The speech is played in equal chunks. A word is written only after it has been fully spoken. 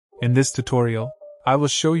In this tutorial, I will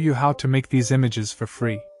show you how to make these images for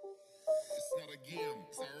free.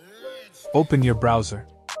 Open your browser.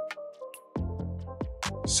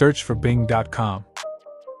 Search for bing.com.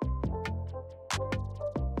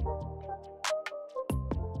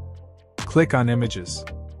 Click on Images.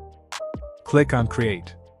 Click on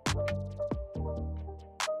Create.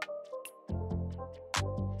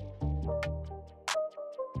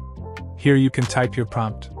 Here you can type your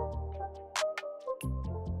prompt.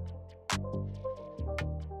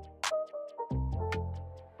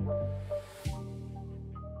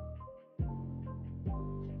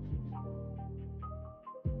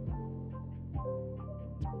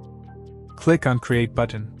 Click on Create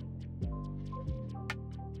button.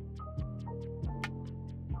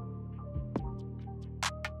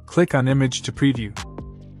 Click on Image to preview.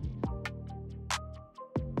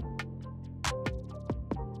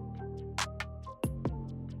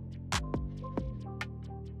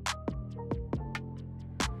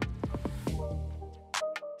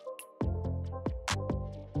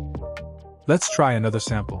 Let's try another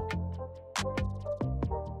sample.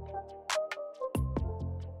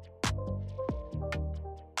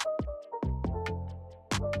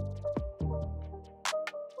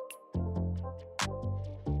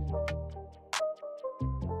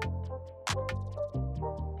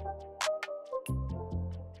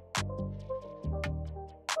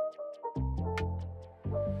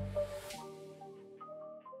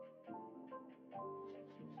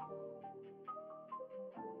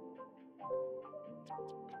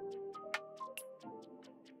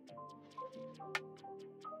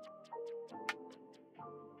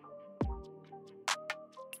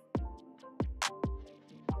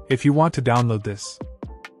 If you want to download this,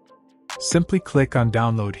 simply click on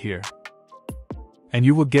Download here, and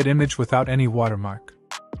you will get image without any watermark.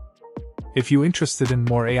 If you're interested in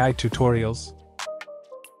more AI tutorials,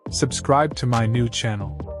 subscribe to my new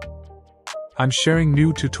channel. I'm sharing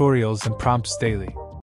new tutorials and prompts daily.